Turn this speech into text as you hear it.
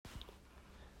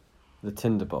The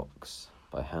Tinderbox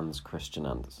by Hans Christian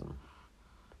Andersen.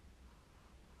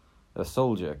 A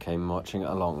soldier came marching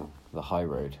along the high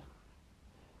road.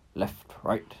 Left,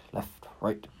 right, left,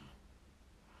 right.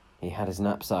 He had his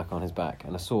knapsack on his back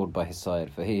and a sword by his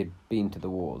side, for he had been to the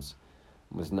wars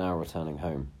and was now returning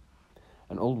home.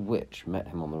 An old witch met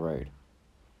him on the road.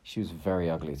 She was very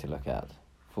ugly to look at,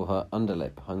 for her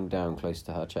underlip hung down close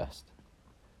to her chest.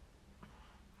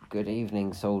 "Good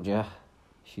evening, soldier,"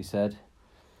 she said.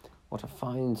 "What a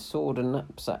fine sword and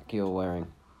knapsack you're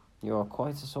wearing. You are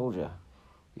quite a soldier.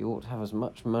 You ought to have as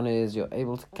much money as you're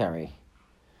able to carry."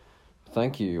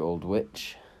 "Thank you, old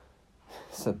witch,"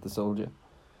 said the soldier.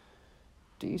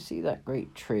 "Do you see that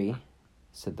great tree?"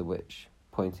 said the witch,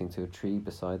 pointing to a tree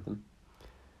beside them.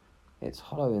 "It's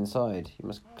hollow inside. You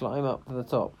must climb up to the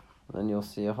top, and then you'll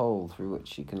see a hole through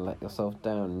which you can let yourself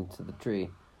down into the tree.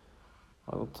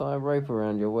 I will tie a rope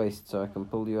around your waist so I can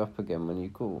pull you up again when you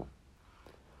call."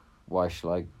 What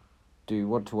shall I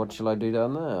do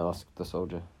down there?" asked the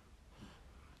soldier.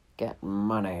 "Get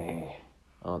money,"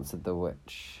 answered the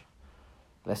witch.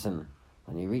 "Listen,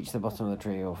 when you reach the bottom of the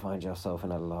tree, you'll find yourself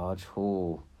in a large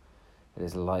hall. It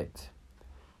is light,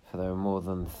 for there are more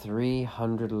than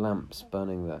 300 lamps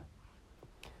burning there.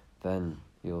 Then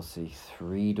you'll see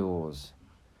 3 doors,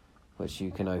 which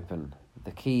you can open.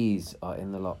 The keys are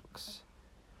in the locks.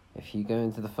 If you go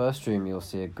into the first room, you'll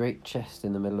see a great chest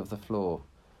in the middle of the floor,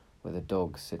 with a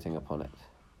dog sitting upon it.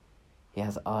 He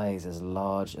has eyes as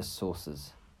large as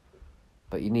saucers,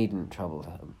 but you needn't trouble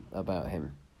about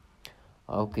him.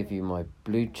 I'll give you my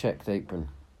blue checked apron,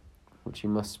 which you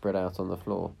must spread out on the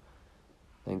floor.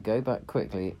 Then go back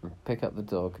quickly and pick up the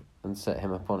dog and set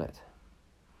him upon it.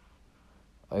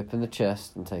 Open the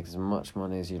chest and take as much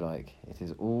money as you like. It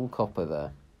is all copper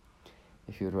there.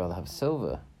 If you would rather have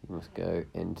silver, you must go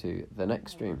into the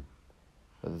next room,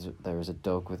 where there is a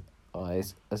dog with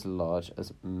eyes as large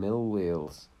as mill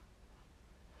wheels.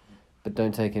 But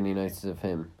don't take any notice of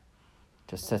him.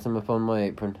 Just set him upon my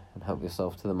apron and help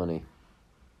yourself to the money.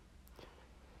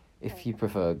 If you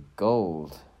prefer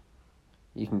gold,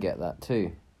 you can get that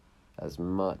too, as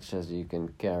much as you can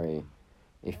carry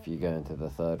if you go into the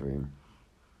third room.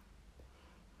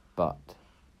 But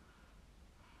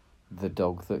the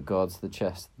dog that guards the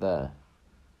chest there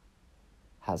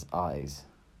has eyes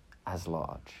as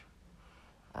large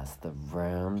as the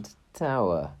round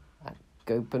tower at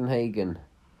Copenhagen.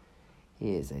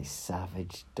 He is a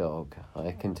savage dog,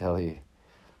 I can tell you.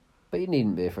 But you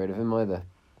needn't be afraid of him either.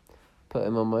 Put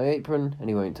him on my apron and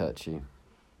he won't touch you.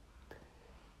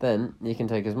 Then you can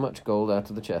take as much gold out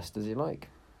of the chest as you like."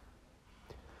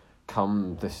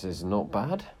 "Come, this is not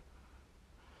bad,"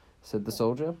 said the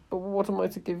soldier. "But what am I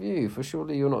to give you? For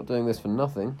surely you're not doing this for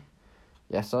nothing."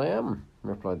 "Yes, I am,"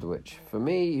 replied the witch. "For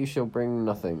me you shall bring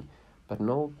nothing but an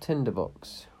old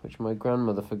tinderbox, which my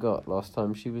grandmother forgot last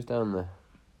time she was down there."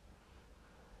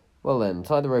 "Well then,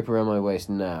 tie the rope around my waist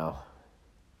now,"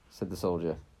 said the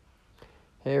soldier.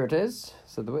 "Here it is,"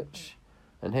 said the witch,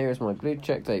 "and here is my blue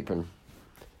checked apron."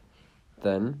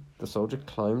 Then the soldier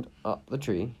climbed up the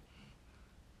tree,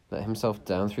 let himself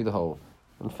down through the hole,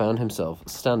 and found himself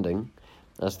standing,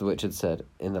 as the witch had said,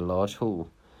 in the large hall,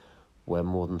 where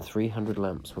more than 300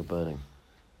 lamps were burning.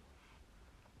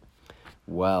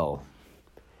 Well,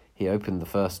 he opened the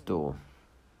first door.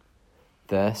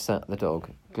 There sat the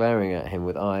dog, glaring at him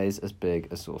with eyes as big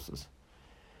as saucers.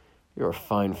 "You're a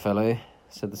fine fellow,"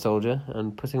 said the soldier,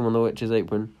 and putting him on the witch's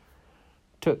apron,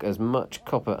 took as much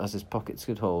copper as his pockets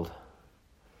could hold.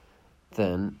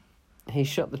 Then he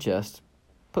shut the chest,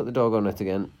 put the dog on it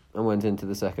again, and went into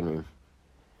the second room.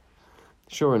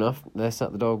 Sure enough, there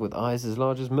sat the dog with eyes as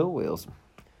large as mill wheels.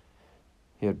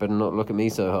 "You had better not look at me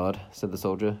so hard," said the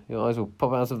soldier. "Your eyes will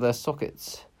pop out of their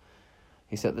sockets."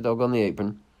 He set the dog on the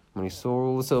apron. When he saw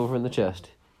all the silver in the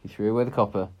chest, he threw away the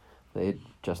copper they had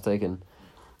just taken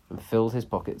and filled his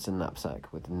pockets and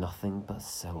knapsack with nothing but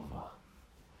silver.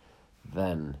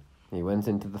 Then he went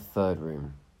into the third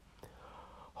room.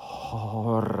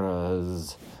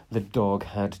 Horrors! The dog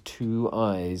had 2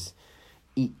 eyes,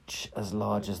 each as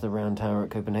large as the round tower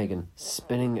at Copenhagen,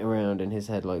 spinning around in his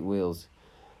head like wheels.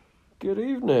 "Good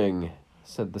evening,"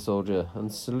 said the soldier,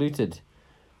 and saluted,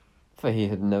 for he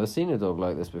had never seen a dog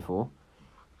like this before.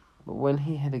 But when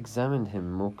he had examined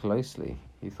him more closely,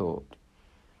 he thought,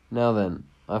 "Now then,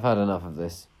 I've had enough of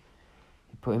this."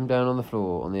 He put him down on the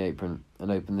floor on the apron and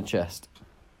opened the chest.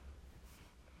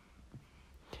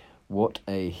 What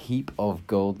a heap of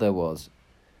gold there was!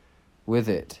 With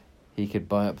it, he could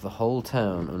buy up the whole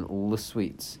town and all the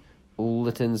sweets, all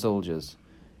the tin soldiers,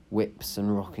 whips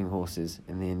and rocking horses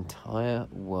in the entire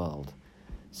world.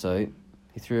 So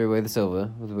he threw away the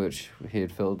silver with which he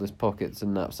had filled his pockets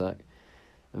and knapsack,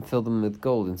 and fill them with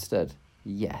gold instead.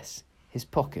 Yes, his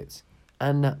pockets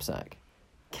and knapsack,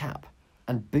 cap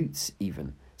and boots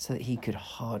even, so that he could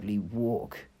hardly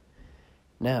walk.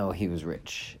 Now he was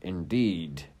rich,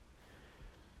 indeed.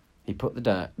 He put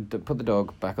the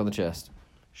dog back on the chest,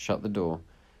 shut the door,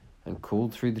 and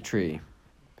called through the tree.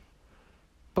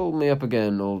 "Pull me up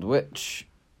again, old witch."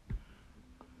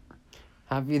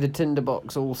 "Have you the tinder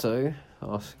box also?"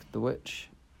 asked the witch.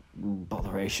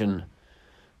 "Botheration,"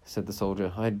 said the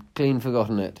soldier. "I'd clean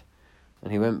forgotten it."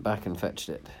 And he went back and fetched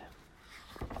it.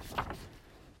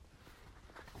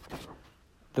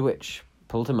 The witch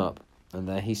pulled him up, and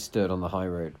there he stood on the high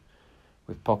road,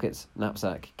 with pockets,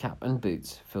 knapsack, cap and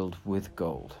boots filled with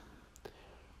gold.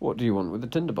 "What do you want with the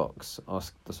tinder box?"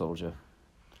 asked the soldier.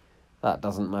 "That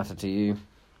doesn't matter to you,"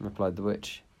 replied the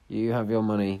witch. "You have your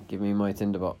money, give me my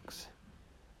tinder box."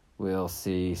 "We'll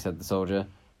see," said the soldier.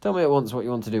 "Tell me at once what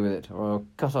you want to do with it, or I'll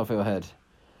cut off your head."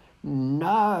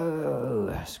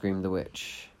 "No!" screamed the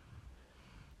witch.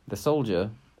 The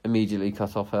soldier immediately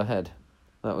cut off her head.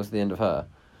 That was the end of her.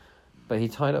 But he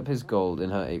tied up his gold in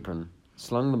her apron,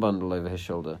 slung the bundle over his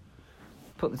shoulder,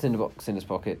 put the tinder box in his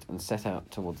pocket, and set out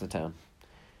towards the town.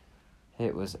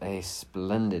 It was a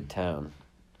splendid town.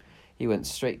 He went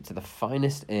straight to the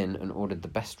finest inn and ordered the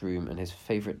best room and his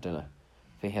favourite dinner.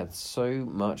 For he had so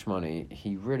much money,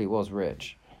 he really was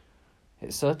rich.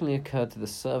 It certainly occurred to the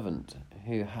servant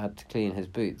who had to clean his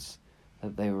boots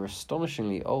that they were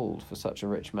astonishingly old for such a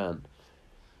rich man.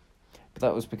 But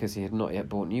that was because he had not yet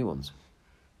bought new ones.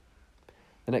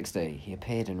 The next day he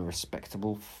appeared in a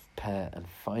respectable pair and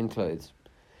fine clothes.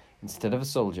 Instead of a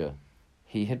soldier,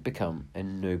 he had become a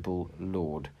noble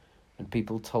lord, and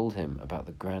people told him about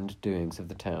the grand doings of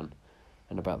the town,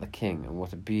 and about the king, and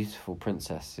what a beautiful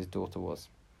princess his daughter was.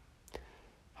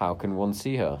 "How can one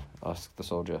see her?" asked the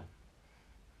soldier.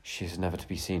 "She is never to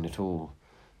be seen at all,"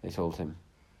 they told him.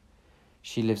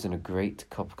 "She lives in a great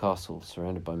copper castle,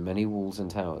 surrounded by many walls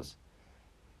and towers.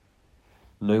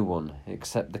 No one,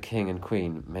 except the king and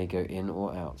queen, may go in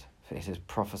or out, for it is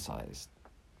prophesied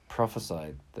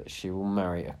that she will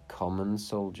marry a common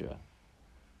soldier,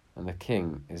 and the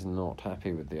king is not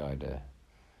happy with the idea."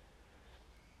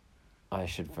 "I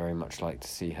should very much like to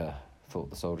see her,"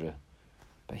 thought the soldier,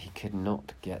 but he could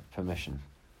not get permission.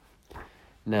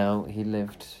 Now he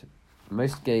lived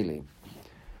most gaily,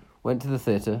 went to the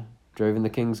theatre, drove in the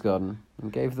king's garden,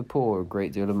 and gave the poor a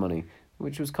great deal of money,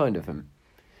 which was kind of him.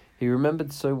 He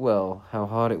remembered so well how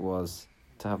hard it was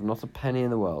to have not a penny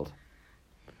in the world.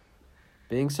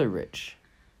 Being so rich,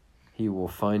 he wore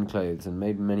fine clothes and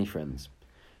made many friends,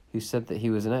 who said that he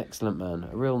was an excellent man,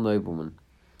 a real nobleman.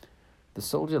 The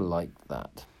soldier liked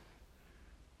that.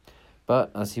 But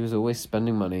as he was always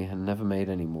spending money and never made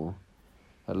any more,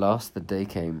 at last the day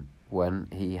came when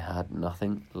he had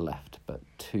nothing left but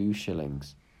 2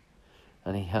 shillings,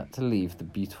 and he had to leave the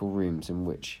beautiful rooms in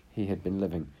which he had been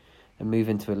living and move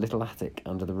into a little attic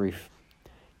under the roof,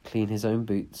 clean his own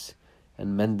boots,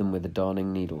 and mend them with a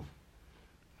darning needle.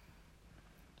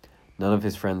 None of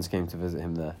his friends came to visit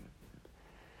him there,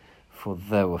 for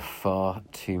there were far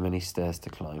too many stairs to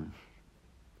climb.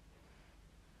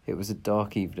 It was a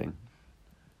dark evening,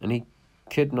 and he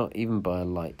could not even buy a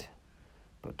light.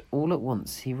 But all at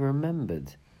once he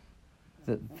remembered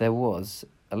that there was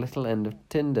a little end of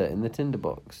tinder in the tinder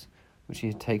box, which he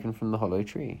had taken from the hollow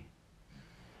tree.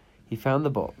 He found the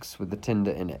box with the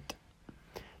tinder in it,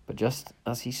 but just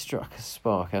as he struck a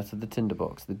spark out of the tinder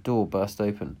box, the door burst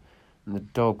open, and the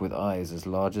dog with eyes as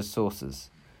large as saucers,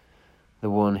 the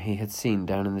one he had seen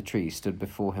down in the tree, stood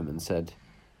before him and said,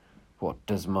 "What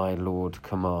does my lord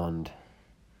command?"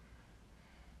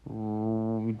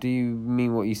 "Do you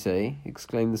mean what you say?"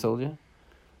 exclaimed the soldier.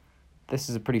 "This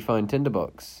is a pretty fine tinder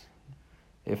box,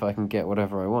 if I can get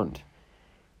whatever I want."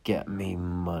 "Get me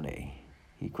money,"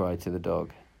 he cried to the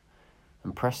dog.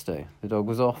 And presto, the dog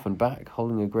was off and back,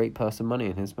 holding a great purse of money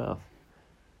in his mouth.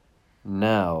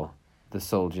 Now the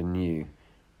soldier knew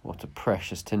what a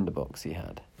precious tinder box he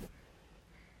had.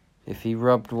 If he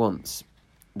rubbed once,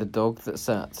 the dog that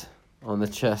sat on the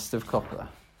chest of copper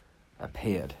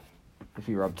appeared. If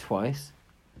he rubbed twice,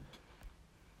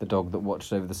 the dog that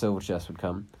watched over the silver chest would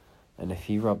come, and if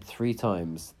he rubbed 3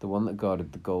 times, the one that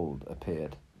guarded the gold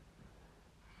appeared.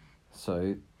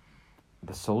 So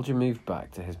the soldier moved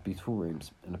back to his beautiful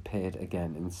rooms and appeared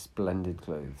again in splendid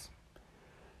clothes.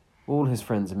 All his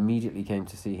friends immediately came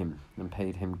to see him and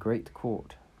paid him great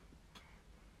court.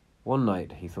 One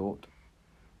night, he thought,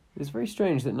 "It is very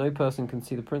strange that no person can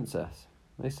see the princess.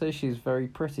 They say she is very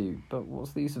pretty, but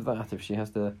what's the use of that if she has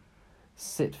to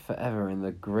sit forever in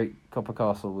the great copper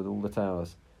castle with all the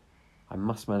towers? I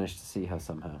must manage to see her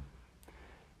somehow.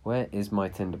 Where is my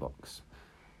tinder box?"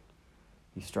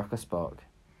 He struck a spark,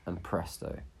 and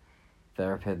presto,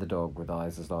 there appeared the dog with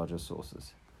eyes as large as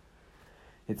saucers.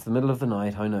 "It's the middle of the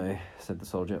night, I know," said the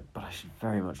soldier, "but I should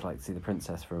very much like to see the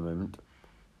princess for a moment."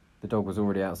 The dog was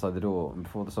already outside the door, and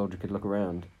before the soldier could look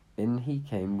around, in he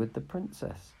came with the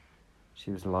princess.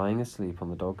 She was lying asleep on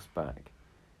the dog's back,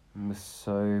 and was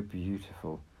so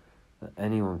beautiful that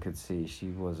anyone could see she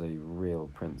was a real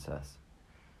princess.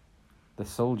 The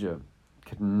soldier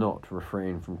could not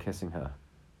refrain from kissing her.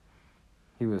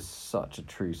 He was such a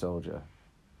true soldier.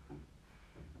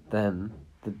 Then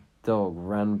the dog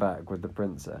ran back with the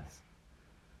princess.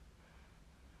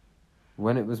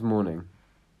 When it was morning,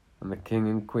 and the king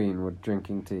and queen were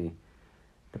drinking tea,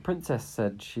 the princess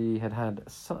said she had had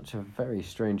such a very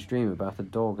strange dream about a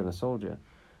dog and a soldier.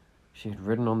 She had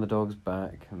ridden on the dog's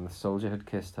back, and the soldier had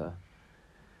kissed her.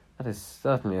 "That is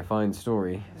certainly a fine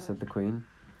story," said the queen.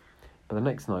 But the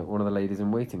next night one of the ladies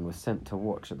in waiting was sent to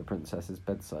watch at the princess's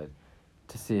bedside,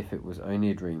 to see if it was only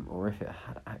a dream or if it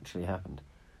had actually happened.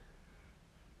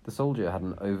 The soldier had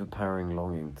an overpowering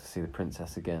longing to see the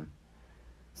princess again,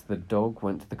 so the dog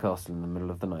went to the castle in the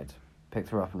middle of the night, picked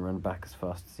her up and ran back as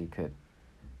fast as he could,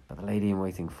 but the lady in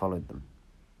waiting followed them.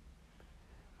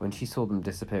 When she saw them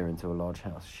disappear into a large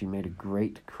house, she made a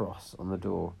great cross on the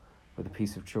door with a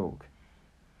piece of chalk.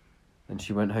 Then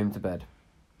she went home to bed,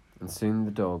 and soon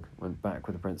the dog went back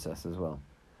with the princess as well.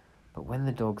 But when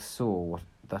the dog saw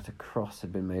that a cross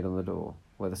had been made on the door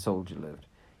where the soldier lived,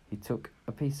 he took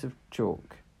a piece of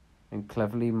chalk and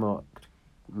cleverly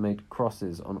made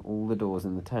crosses on all the doors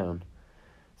in the town,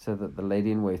 so that the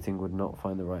lady in waiting would not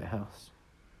find the right house.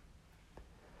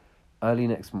 Early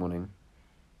next morning,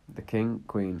 the king,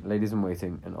 queen, ladies in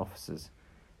waiting, and officers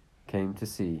came to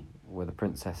see where the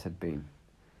princess had been.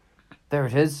 "There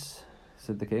it is,"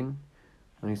 said the king,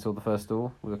 when he saw the first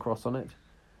door with a cross on it.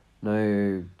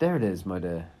 "No, there it is, my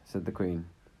dear," said the queen,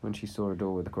 when she saw a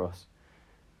door with a cross.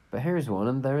 "But here is one,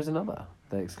 and there is another,"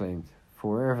 they exclaimed,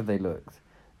 for wherever they looked,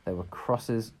 there were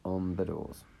crosses on the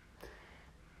doors.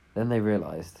 Then they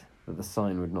realized that the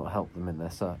sign would not help them in their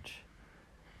search.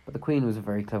 But the queen was a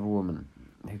very clever woman,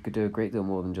 who could do a great deal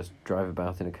more than just drive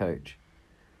about in a coach.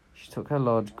 She took her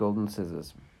large golden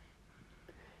scissors,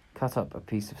 cut up a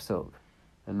piece of silk,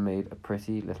 and made a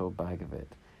pretty little bag of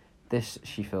it. This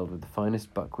she filled with the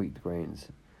finest buckwheat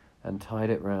grains, and tied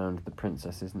it round the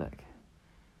princess's neck.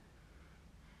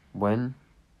 When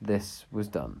this was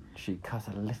done, she cut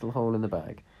a little hole in the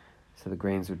bag, so the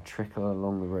grains would trickle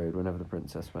along the road whenever the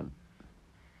princess went.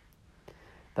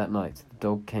 That night the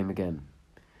dog came again,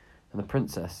 and the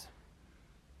princess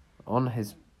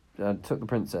took the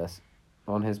princess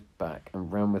on his back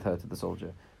and ran with her to the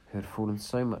soldier, who had fallen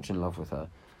so much in love with her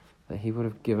that he would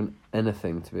have given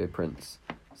anything to be a prince,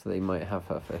 so that he might have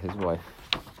her for his wife.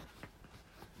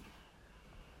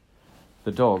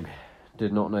 The dog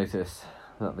did not notice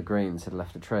that the grains had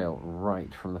left a trail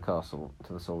right from the castle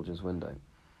to the soldier's window,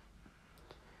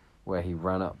 where he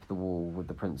ran up the wall with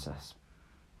the princess.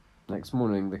 Next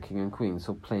morning the king and queen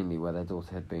saw plainly where their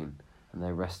daughter had been, and they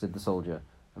arrested the soldier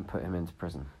and put him into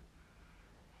prison.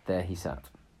 There he sat.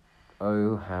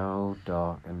 Oh, how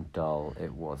dark and dull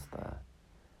it was there.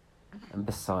 And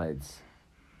besides,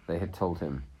 they had told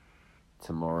him,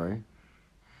 "Tomorrow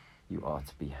you are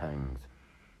to be hanged."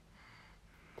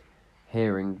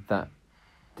 Hearing that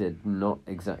did not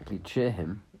exactly cheer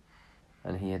him,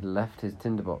 and he had left his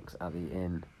tinderbox at the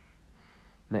inn.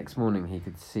 Next morning he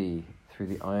could see, through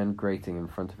the iron grating in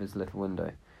front of his little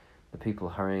window, the people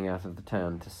hurrying out of the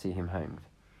town to see him hanged.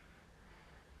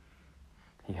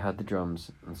 He heard the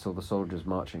drums and saw the soldiers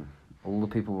marching. All the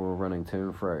people were running to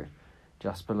and fro.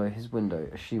 Just below his window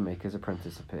a shoemaker's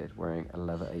apprentice appeared, wearing a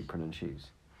leather apron and shoes.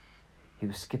 He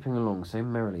was skipping along so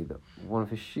merrily that one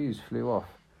of his shoes flew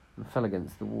off and fell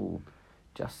against the wall,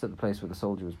 just at the place where the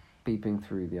soldier was peeping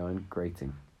through the iron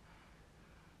grating.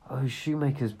 "Oh,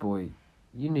 shoemaker's boy,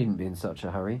 you needn't be in such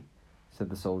a hurry," said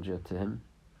the soldier to him.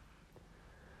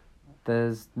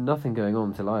 "There's nothing going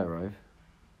on till I arrive.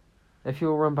 If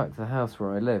you'll run back to the house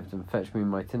where I lived and fetch me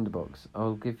my tinderbox,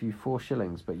 I'll give you 4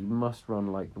 shillings, but you must run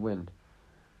like the wind."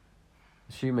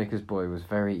 The shoemaker's boy was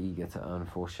very eager to earn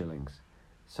 4 shillings,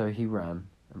 so he ran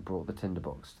and brought the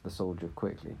tinderbox to the soldier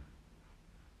quickly.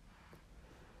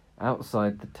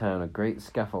 Outside the town a great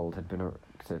scaffold had been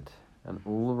erected, and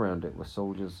all around it were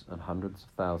soldiers and hundreds of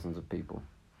thousands of people.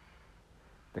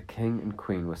 The king and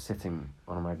queen were sitting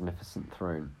on a magnificent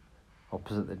throne,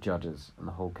 opposite the judges and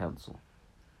the whole council.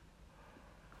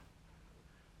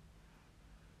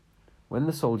 When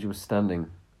the soldier was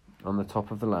standing on the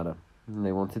top of the ladder, and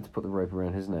they wanted to put the rope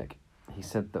around his neck, he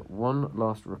said that one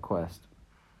last request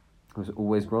was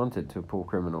always granted to a poor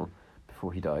criminal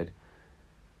before he died,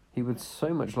 He would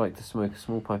so much like to smoke a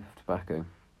small pipe of tobacco.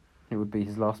 It would be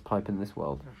his last pipe in this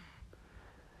world.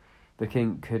 The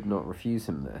king could not refuse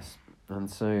him this, and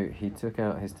so he took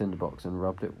out his tinderbox and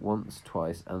rubbed it once,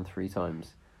 twice, and 3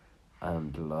 times.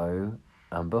 And lo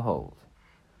and behold,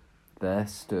 there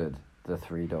stood the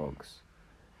 3 dogs.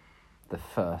 The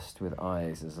first with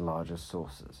eyes as large as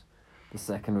saucers, the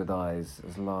second with eyes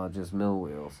as large as mill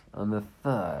wheels, and the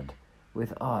third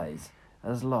with eyes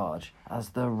as large as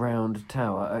the round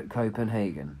tower at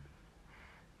Copenhagen.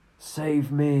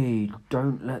 "Save me!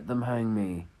 Don't let them hang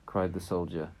me!" cried the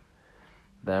soldier.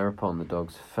 Thereupon the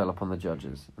dogs fell upon the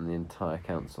judges and the entire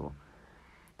council,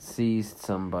 seized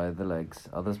some by the legs,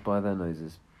 others by their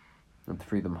noses, and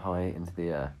threw them high into the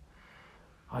air.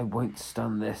 "I won't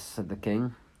stand this," said the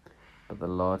king. But the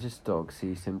largest dog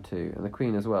seized him too, and the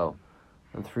queen as well,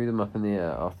 and threw them up in the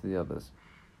air after the others.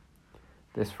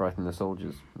 This frightened the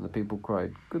soldiers, and the people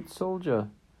cried, "Good soldier,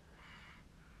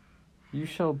 you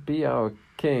shall be our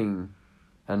king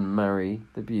and marry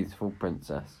the beautiful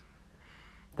princess."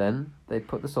 Then they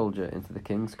put the soldier into the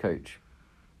king's coach,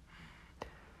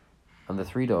 and the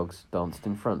 3 dogs danced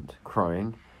in front,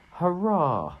 crying,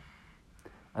 "Hurrah!"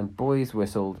 And boys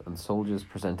whistled, and soldiers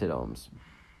presented arms.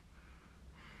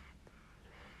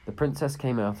 The princess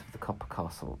came out of the copper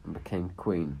castle and became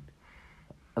queen,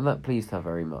 and that pleased her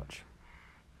very much.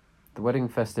 The wedding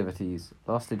festivities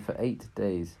lasted for 8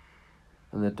 days,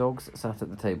 and the dogs sat at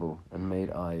the table and made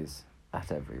eyes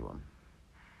at everyone.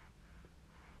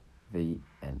 The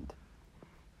end.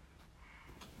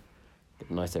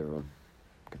 Good night, everyone.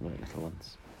 Good night, little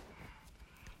ones.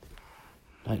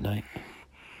 Night, night.